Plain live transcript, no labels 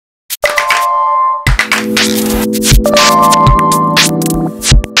The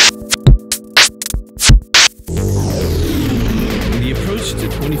approach to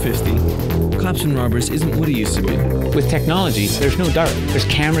 2050, cops and robbers isn't what it used to be. With technology, there's no dark. There's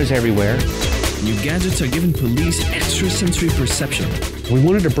cameras everywhere. New gadgets are giving police extrasensory perception. We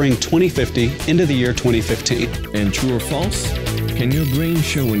wanted to bring 2050 into the year 2015. And true or false, can your brain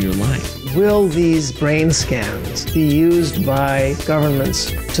show when you're lying? Will these brain scans be used by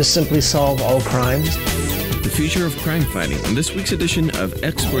governments to simply solve all crimes? The future of crime fighting in this week's edition of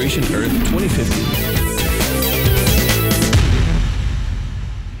Exploration Earth 2050.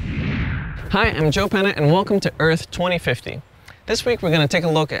 Hi, I'm Joe Penna and welcome to Earth 2050. This week we're going to take a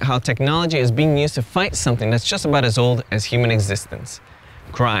look at how technology is being used to fight something that's just about as old as human existence: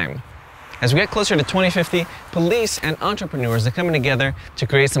 crime. As we get closer to 2050, police and entrepreneurs are coming together to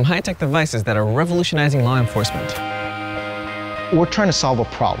create some high-tech devices that are revolutionizing law enforcement. We're trying to solve a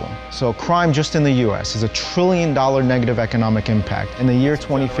problem. So crime just in the US is $1 trillion negative economic impact. In the year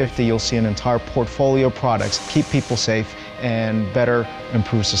 2050, you'll see an entire portfolio of products keep people safe and better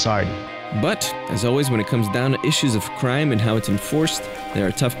improve society. But, as always, when it comes down to issues of crime and how it's enforced, there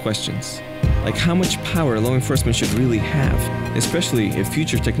are tough questions. Like how much power law enforcement should really have, especially if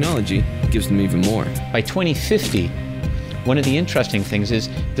future technology gives them even more. By 2050, one of the interesting things is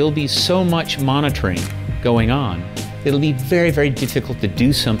there'll be so much monitoring going on, it'll be very, very difficult to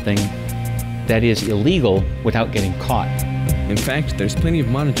do something that is illegal without getting caught. In fact, there's plenty of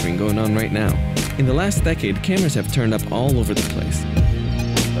monitoring going on right now. In the last decade, cameras have turned up all over the place.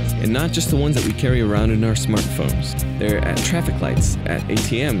 And not just the ones that we carry around in our smartphones. They're at traffic lights, at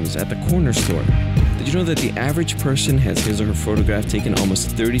ATMs, at the corner store. Did you know that the average person has his or her photograph taken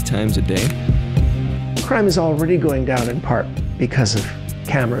almost 30 times a day? Crime is already going down in part because of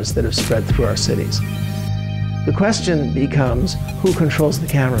cameras that have spread through our cities. The question becomes, who controls the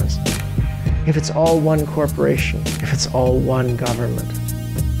cameras? If it's all one corporation, if it's all one government.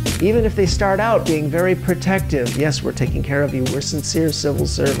 Even if they start out being very protective, yes, we're taking care of you, we're sincere civil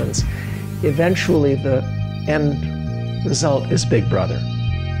servants, eventually the end result is Big Brother.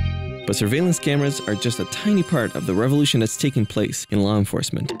 But surveillance cameras are just a tiny part of the revolution that's taking place in law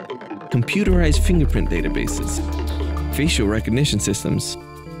enforcement. Computerized fingerprint databases, facial recognition systems,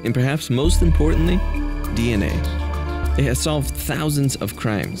 and perhaps most importantly, DNA. It has solved thousands of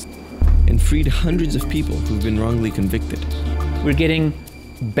crimes and freed hundreds of people who've been wrongly convicted. We're getting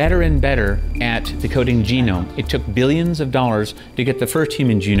better and better at decoding genome. It took billions of dollars to get the first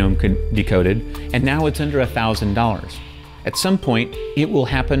human genome decoded, and now it's under $1,000. At some point, it will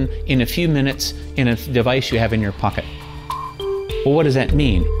happen in a few minutes in a device you have in your pocket. Well, what does that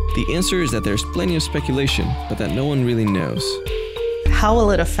mean? The answer is that there's plenty of speculation, but that no one really knows. How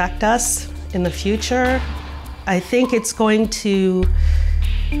will it affect us in the future? I think it's going to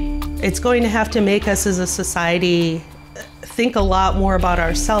have to make us as a society think a lot more about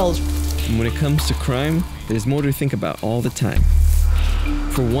ourselves. And when it comes to crime, there's more to think about all the time.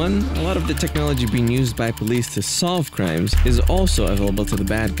 For one, a lot of the technology being used by police to solve crimes is also available to the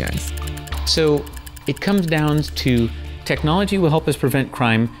bad guys. So it comes down to technology will help us prevent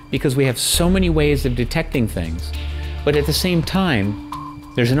crime because we have so many ways of detecting things. But at the same time,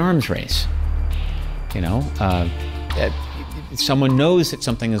 there's an arms race. You know, someone knows that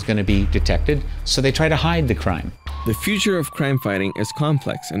something is going to be detected, so they try to hide the crime. The future of crime fighting is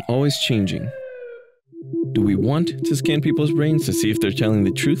complex and always changing. Do we want to scan people's brains to see if they're telling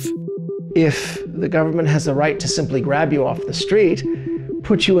the truth? If the government has the right to simply grab you off the street,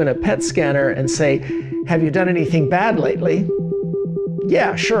 put you in a PET scanner and say, have you done anything bad lately?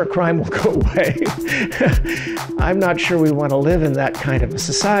 Yeah, sure, crime will go away. I'm not sure we want to live in that kind of a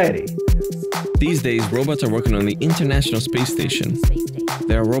society. These days, robots are working on the International Space Station.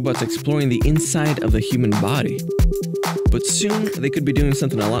 There are robots exploring the inside of the human body. But soon, they could be doing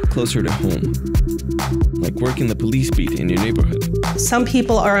something a lot closer to home, like working the police beat in your neighborhood. Some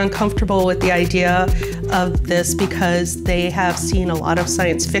people are uncomfortable with the idea of this because they have seen a lot of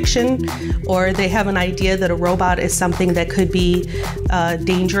science fiction, or they have an idea that a robot is something that could be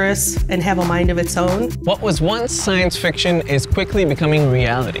dangerous and have a mind of its own. What was once science fiction is quickly becoming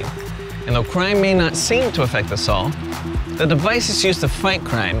reality. And though crime may not seem to affect us all, the devices used to fight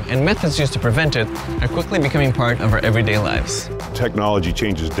crime and methods used to prevent it are quickly becoming part of our everyday lives. Technology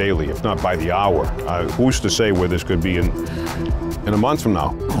changes daily, if not by the hour. Who's to say where this could be in a month from now?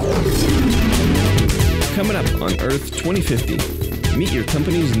 Coming up on Earth 2050, meet your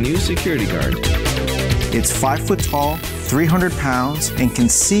company's new security guard. It's 5 foot tall, 300 pounds, and can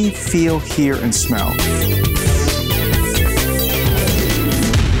see, feel, hear, and smell.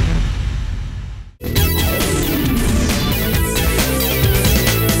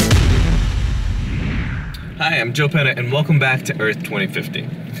 Hi, I'm Joe Pena and welcome back to Earth 2050.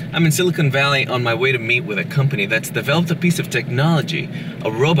 I'm in Silicon Valley on my way to meet with a company that's developed a piece of technology,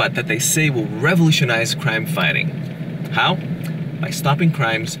 a robot that they say will revolutionize crime fighting. How? By stopping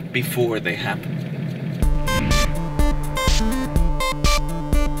crimes before they happen.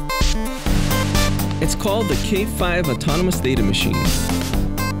 It's called the K5 Autonomous Data Machine.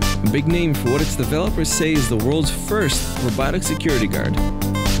 A big name for what its developers say is the world's first robotic security guard.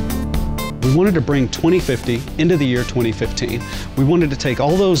 We wanted to bring 2050 into the year 2015. We wanted to take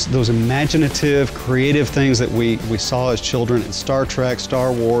all those imaginative, creative things that we saw as children in Star Trek,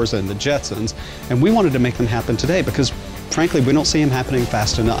 Star Wars, and the Jetsons, and we wanted to make them happen today because, frankly, we don't see them happening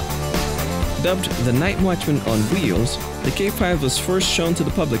fast enough. Dubbed the Night Watchman on Wheels, the K5 was first shown to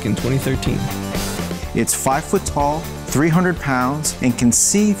the public in 2013. It's 5 foot tall, 300 pounds, and can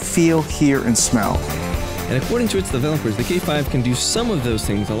see, feel, hear, and smell. And according to its developers, the K5 can do some of those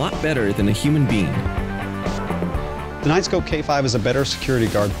things a lot better than a human being. The Knightscope K5 is a better security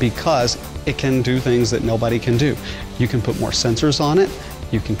guard because it can do things that nobody can do. You can put more sensors on it,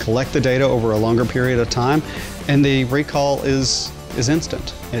 you can collect the data over a longer period of time, and the recall is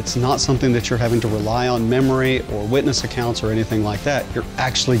instant. It's not something that you're having to rely on memory or witness accounts or anything like that. You're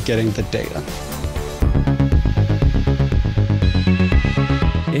actually getting the data.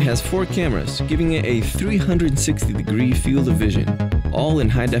 It has 4 cameras, giving it a 360-degree field of vision, all in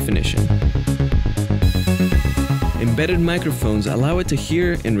high definition. Embedded microphones allow it to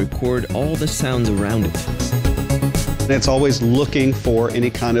hear and record all the sounds around it. It's always looking for any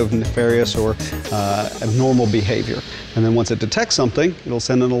kind of nefarious or abnormal behavior. And then once it detects something, it'll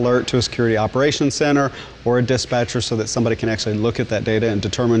send an alert to a security operations center or a dispatcher so that somebody can actually look at that data and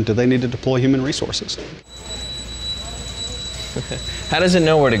determine, do they need to deploy human resources? How does it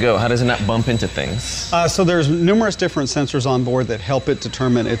know where to go? How does it not bump into things? So there's numerous different sensors on board that help it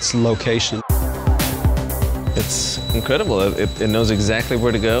determine its location. It's incredible. It knows exactly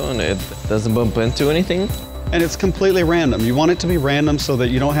where to go and it doesn't bump into anything. And it's completely random. You want it to be random so that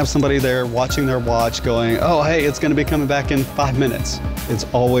you don't have somebody there watching their watch going, oh, hey, it's going to be coming back in 5 minutes. It's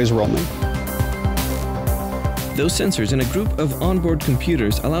always roaming. Those sensors and a group of onboard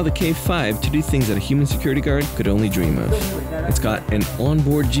computers allow the K5 to do things that a human security guard could only dream of. It's got an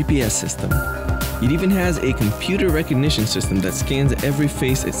onboard GPS system. It even has a computer recognition system that scans every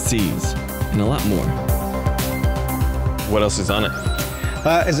face it sees, and a lot more. What else is on it?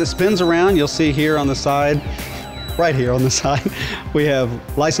 As it spins around, you'll see here on the side, right here on the side, we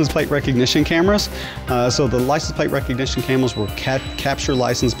have license plate recognition cameras. So the license plate recognition cameras will capture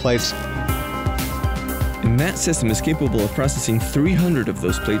license plates. And that system is capable of processing 300 of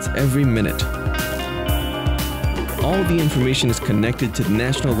those plates every minute. All the information is connected to the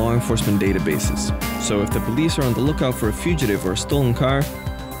national law enforcement databases. So if the police are on the lookout for a fugitive or a stolen car,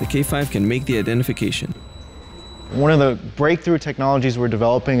 the K5 can make the identification. One of the breakthrough technologies we're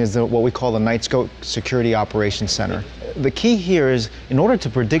developing is what we call the Knightscope Security Operations Center. The key here is, in order to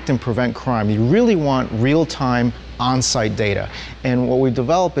predict and prevent crime, you really want real-time on-site data. And what we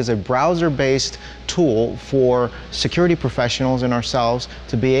develop is a browser-based tool for security professionals and ourselves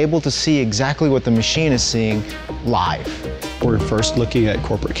to be able to see exactly what the machine is seeing live. We're first looking at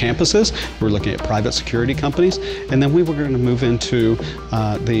corporate campuses, we're looking at private security companies, and then we were going to move into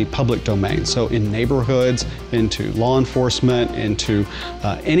the public domain. So in neighborhoods, into law enforcement, into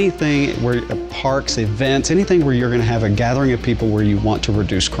anything where parks, events, anything where you're going to have a gathering of people where you want to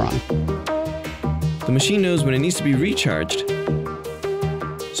reduce crime. The machine knows when it needs to be recharged,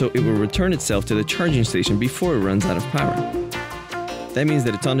 so it will return itself to the charging station before it runs out of power. That means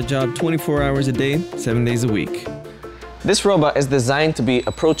that it's on the job 24 hours a day, 7 days a week. This robot is designed to be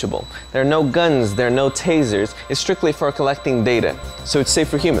approachable. There are no guns, there are no tasers. It's strictly for collecting data, so it's safe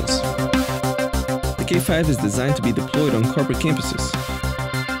for humans. The K5 is designed to be deployed on corporate campuses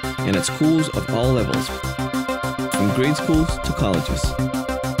and at schools of all levels, from grade schools to colleges.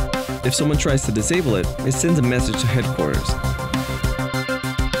 If someone tries to disable it, it sends a message to headquarters.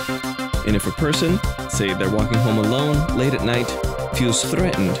 And if a person, say they're walking home alone late at night, feels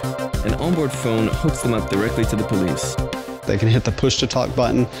threatened, an onboard phone hooks them up directly to the police. They can hit the push-to-talk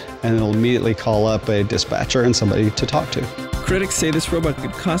button and it'll immediately call up a dispatcher and somebody to talk to. Critics say this robot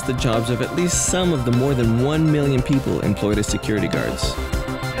could cost the jobs of at least some of the more than 1 million people employed as security guards.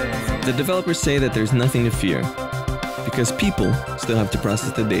 The developers say that there's nothing to fear, because people still have to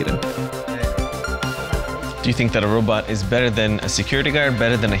process the data. Do you think that a robot is better than a security guard,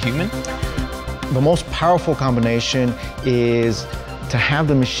 better than a human? The most powerful combination is to have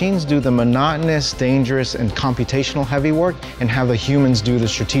the machines do the monotonous, dangerous, and computational heavy work, and have the humans do the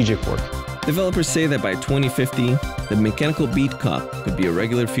strategic work. Developers say that by 2050, the mechanical beat cop could be a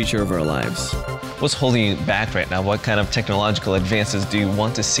regular feature of our lives. What's holding you back right now? What kind of technological advances do you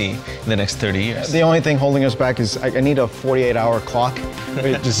want to see in the next 30 years? The only thing holding us back is I need a 48-hour clock.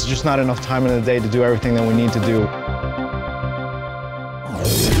 There's just not enough time in the day to do everything that we need to do.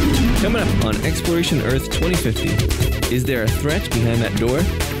 Coming up on Exploration Earth 2050, is there a threat behind that door?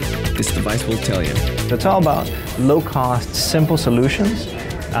 This device will tell you. It's all about low-cost, simple solutions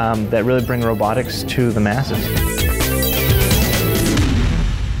that really bring robotics to the masses.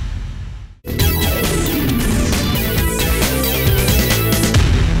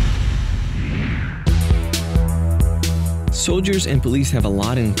 Soldiers and police have a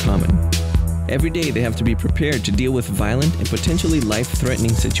lot in common. Every day they have to be prepared to deal with violent and potentially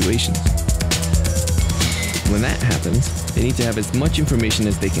life-threatening situations. When that happens, they need to have as much information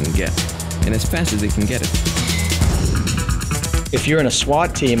as they can get, and as fast as they can get it. If you're in a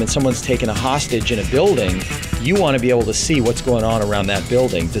SWAT team and someone's taken a hostage in a building, you want to be able to see what's going on around that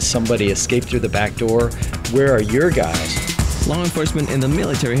building. Does somebody escape through the back door? Where are your guys? Law enforcement and the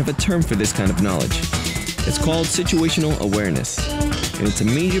military have a term for this kind of knowledge. It's called situational awareness, and it's a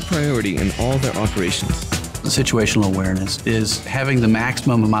major priority in all their operations. Situational awareness is having the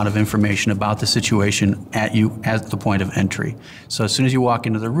maximum amount of information about the situation at you at the point of entry. So as soon as you walk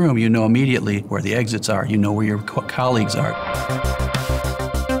into the room, you know immediately where the exits are, you know where your colleagues are.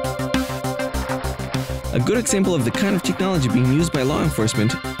 A good example of the kind of technology being used by law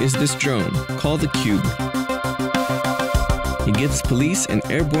enforcement is this drone, called the Cube. It gives police an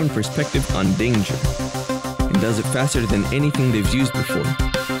airborne perspective on danger, and does it faster than anything they've used before.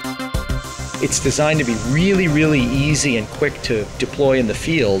 It's designed to be really, really easy and quick to deploy in the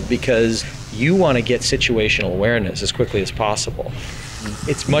field because you want to get situational awareness as quickly as possible.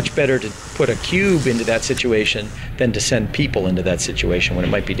 It's much better to put a cube into that situation than to send people into that situation when it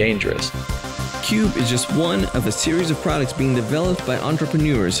might be dangerous. Cube is just one of a series of products being developed by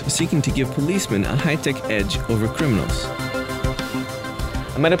entrepreneurs seeking to give policemen a high-tech edge over criminals.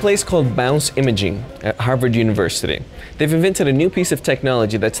 I'm at a place called Bounce Imaging at Harvard University. They've invented a new piece of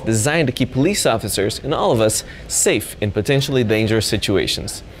technology that's designed to keep police officers and all of us safe in potentially dangerous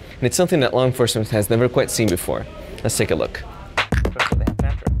situations. And it's something that law enforcement has never quite seen before. Let's take a look.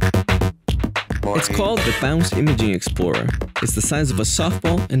 It's called the Bounce Imaging Explorer. It's the size of a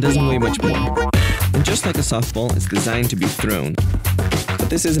softball and doesn't weigh much more. And just like a softball, it's designed to be thrown. But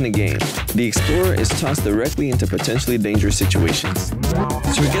this isn't a game. The Explorer is tossed directly into potentially dangerous situations.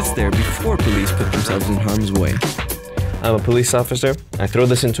 So it gets there before police put themselves in harm's way. I'm a police officer. I throw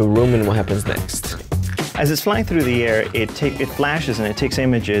this into a room, and what happens next? As it's flying through the air, it flashes and it takes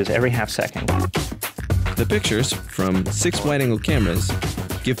images every half second. The pictures, from 6 wide-angle cameras,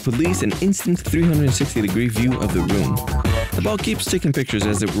 give police an instant 360-degree view of the room. The ball keeps taking pictures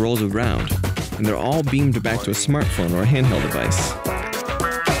as it rolls around, and they're all beamed back to a smartphone or a handheld device.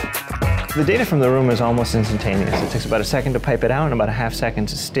 The data from the room is almost instantaneous. It takes about a second to pipe it out and about a half second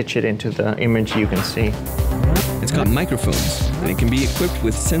to stitch it into the image you can see. It's got microphones, and it can be equipped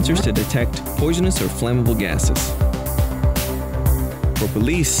with sensors to detect poisonous or flammable gases. For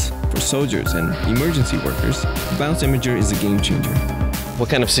police, for soldiers, and emergency workers, the Bounce Imager is a game changer. What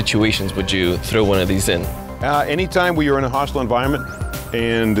kind of situations would you throw one of these in? Anytime where you're in a hostile environment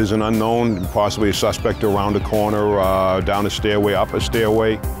and there's an unknown, possibly a suspect around a corner, down a stairway, up a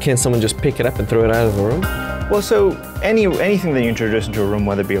stairway. Can someone just pick it up and throw it out of the room? Well, so anything that you introduce into a room,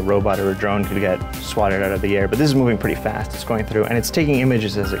 whether it be a robot or a drone, could get swatted out of the air. But this is moving pretty fast. It's going through, and it's taking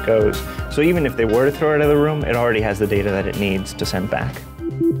images as it goes. So even if they were to throw it out of the room, it already has the data that it needs to send back.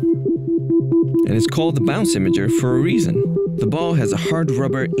 And it's called the Bounce Imager for a reason. The ball has a hard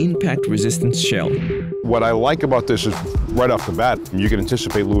rubber impact resistance shell. What I like about this is right off the bat, you can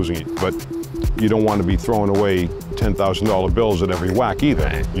anticipate losing it, but you don't want to be throwing away $10,000 bills at every whack either.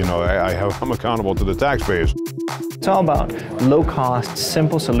 Right. You know, I'm accountable to the taxpayers. It's all about low-cost,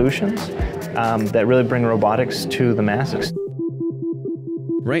 simple solutions that really bring robotics to the masses.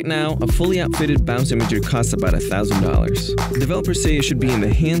 Right now, a fully outfitted Bounce Imager costs about $1,000. Developers say it should be in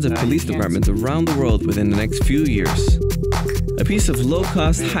the hands of police departments around the world within the next few years. A piece of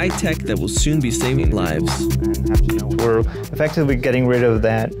low-cost, high-tech that will soon be saving lives. We're effectively getting rid of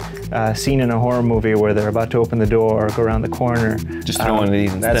that scene in a horror movie where they're about to open the door or go around the corner. Just throw one of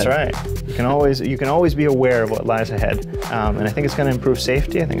these instead. That's right. You can always be aware of what lies ahead. And I think it's going to improve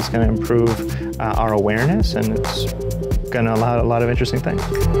safety. I think it's going to improve our awareness, and it's going to allow a lot of interesting things.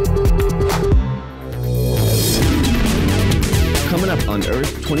 Coming up on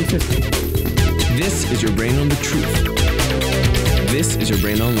Earth 2050. This is your brain on the truth. This is your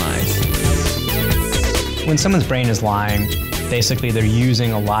brain on lies. When someone's brain is lying, basically they're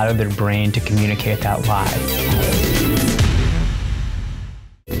using a lot of their brain to communicate that lie.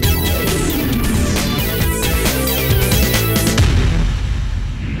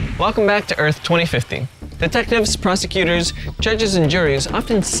 Welcome back to Earth 2050. Detectives, prosecutors, judges, and juries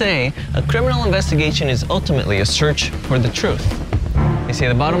often say a criminal investigation is ultimately a search for the truth. They say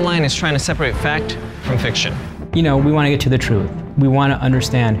the bottom line is trying to separate fact from fiction. You know, we want to get to the truth. We want to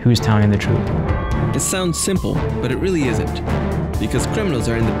understand who's telling the truth. It sounds simple, but it really isn't, because criminals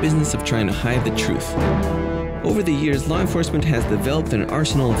are in the business of trying to hide the truth. Over the years, law enforcement has developed an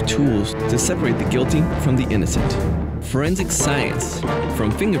arsenal of tools to separate the guilty from the innocent. Forensic science, from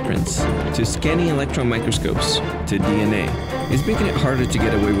fingerprints to scanning electron microscopes to DNA, is making it harder to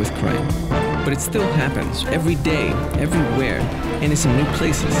get away with crime. But it still happens every day, everywhere, and in some new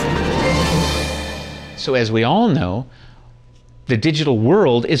places. So as we all know, the digital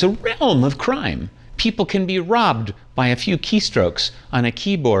world is a realm of crime. People can be robbed by a few keystrokes on a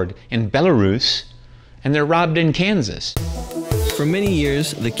keyboard in Belarus, and they're robbed in Kansas. For many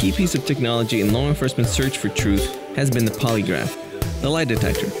years, the key piece of technology in law enforcement's search for truth has been the polygraph, the lie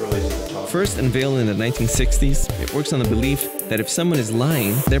detector. First unveiled in the 1960s, it works on the belief that if someone is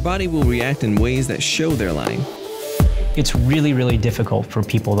lying, their body will react in ways that show they're lying. It's really, really difficult for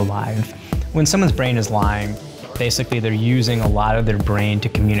people to lie. When someone's brain is lying, basically they're using a lot of their brain to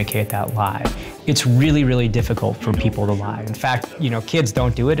communicate that lie. It's really, really difficult for people to lie. In fact, you know, kids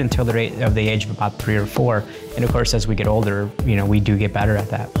don't do it until they're of the age of about 3 or 4. And of course, as we get older, you know, we do get better at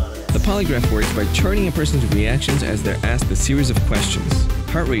that. The polygraph works by charting a person's reactions as they're asked a series of questions.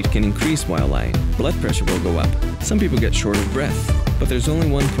 Heart rate can increase while lying. Blood pressure will go up. Some people get short of breath. But there's only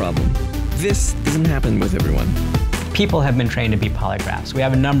one problem. This doesn't happen with everyone. People have been trained to be polygraphs. We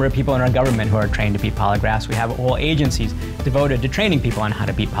have a number of people in our government who are trained to be polygraphs. We have whole agencies devoted to training people on how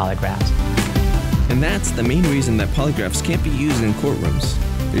to be polygraphs. And that's the main reason that polygraphs can't be used in courtrooms.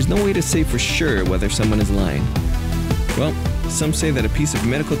 There's no way to say for sure whether someone is lying. Well, some say that a piece of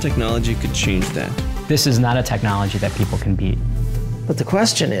medical technology could change that. This is not a technology that people can beat. But the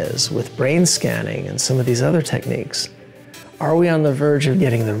question is, with brain scanning and some of these other techniques, are we on the verge of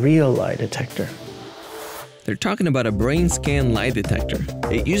getting the real lie detector? They're talking about a brain scan lie detector.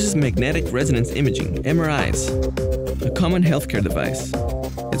 It uses magnetic resonance imaging, MRIs, a common healthcare device.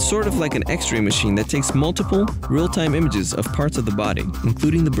 It's sort of like an X-ray machine that takes multiple real-time images of parts of the body,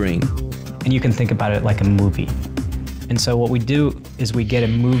 including the brain. And you can think about it like a movie. And so what we do is we get a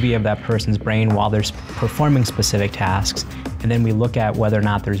movie of that person's brain while they're performing specific tasks, and then we look at whether or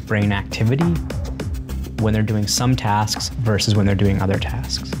not there's brain activity when they're doing some tasks versus when they're doing other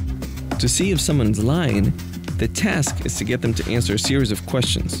tasks. To see if someone's lying, the task is to get them to answer a series of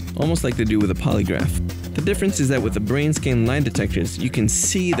questions, almost like they do with a polygraph. The difference is that with the brain scan lie detectors, you can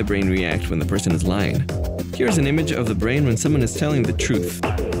see the brain react when the person is lying. Here's an image of the brain when someone is telling the truth.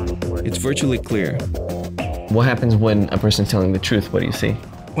 It's virtually clear. What happens when a person's telling the truth? What do you see?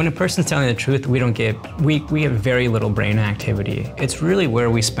 When a person's telling the truth, we have very little brain activity. It's really where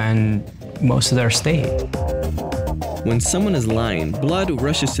we spend most of our state. When someone is lying, blood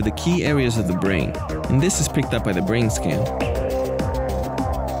rushes to the key areas of the brain, and this is picked up by the brain scan.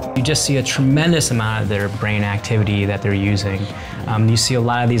 You just see a tremendous amount of their brain activity that they're using. You see a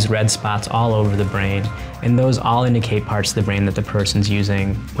lot of these red spots all over the brain, and those all indicate parts of the brain that the person's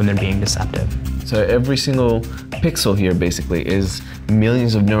using when they're being deceptive. So every single pixel here basically is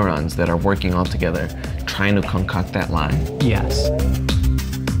millions of neurons that are working all together, trying to concoct that lie. Yes.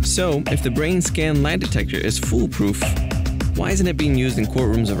 So, if the brain scan lie detector is foolproof, why isn't it being used in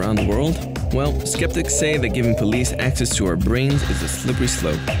courtrooms around the world? Well, skeptics say that giving police access to our brains is a slippery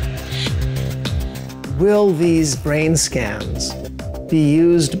slope. Will these brain scans be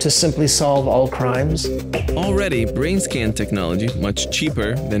used to simply solve all crimes? Already, brain scan technology, much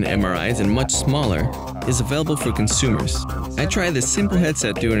cheaper than MRIs and much smaller, is available for consumers. I tried this simple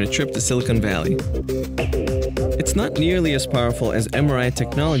headset during a trip to Silicon Valley. It's not nearly as powerful as MRI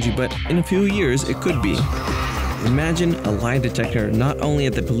technology, but in a few years it could be. Imagine a lie detector not only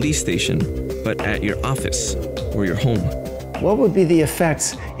at the police station, but at your office or your home. What would be the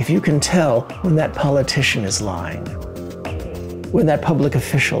effects if you can tell when that politician is lying, when that public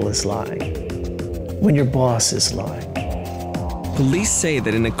official is lying, when your boss is lying? Police say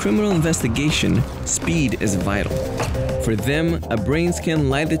that in a criminal investigation, speed is vital. For them, a brain scan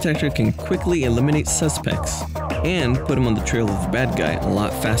lie detector can quickly eliminate suspects and put them on the trail of the bad guy a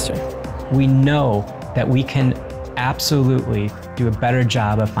lot faster. We know that we can absolutely do a better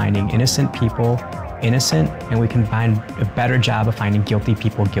job of finding innocent people innocent, and we can find a better job of finding guilty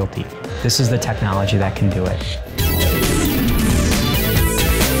people guilty. This is the technology that can do it.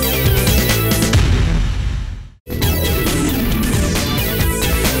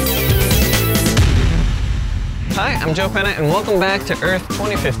 Hi, I'm Joe Penna, and welcome back to Earth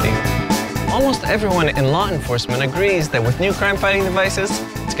 2050. Almost everyone in law enforcement agrees that with new crime-fighting devices,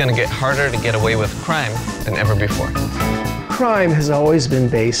 it's going going to get harder to get away with crime than ever before. Crime has always been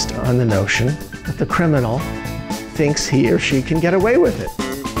based on the notion that the criminal thinks he or she can get away with it.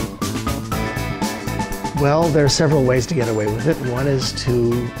 Well, there are several ways to get away with it. One is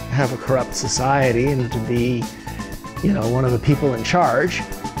to have a corrupt society and to be, one of the people in charge,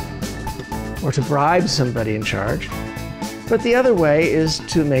 or to bribe somebody in charge. But the other way is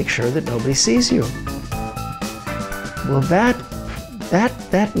to make sure that nobody sees you. Well, that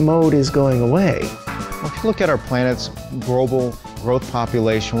mode is going away. Well, if you look at our planet's global growth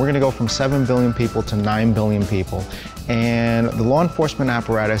population, we're going to go from 7 billion people to 9 billion people. And the law enforcement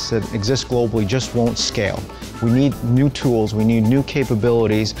apparatus that exists globally just won't scale. We need new tools, we need new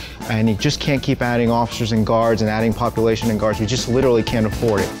capabilities, and you just can't keep adding officers and guards and adding population and guards. We just literally can't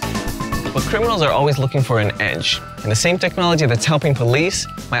afford it. But criminals are always looking for an edge, and the same technology that's helping police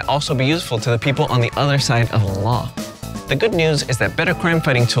might also be useful to the people on the other side of the law. The good news is that better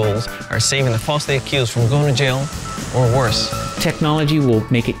crime-fighting tools are saving the falsely accused from going to jail or worse. Technology will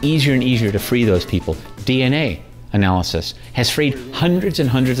make it easier and easier to free those people. DNA analysis has freed hundreds and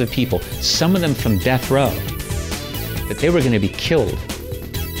hundreds of people, some of them from death row, that they were going to be killed,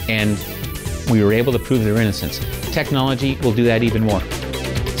 and we were able to prove their innocence. Technology will do that even more.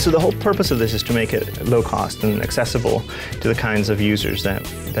 So the whole purpose of this is to make it low cost and accessible to the kinds of users that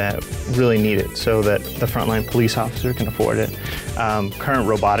really need it, so that the frontline police officer can afford it. Current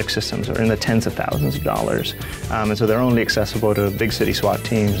robotic systems are in the tens of thousands of dollars, and so they're only accessible to big city SWAT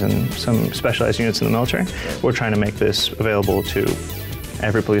teams and some specialized units in the military. We're trying to make this available to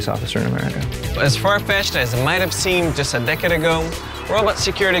every police officer in America. As far-fetched as it might have seemed just a decade ago, robot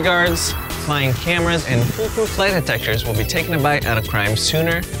security guards, flying cameras, and foolproof lie detectors will be taking a bite out of crime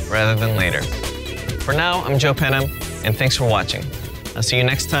sooner rather than later. For now, I'm Joe Penham, and thanks for watching. I'll see you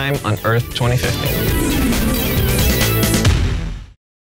next time on Earth 2050.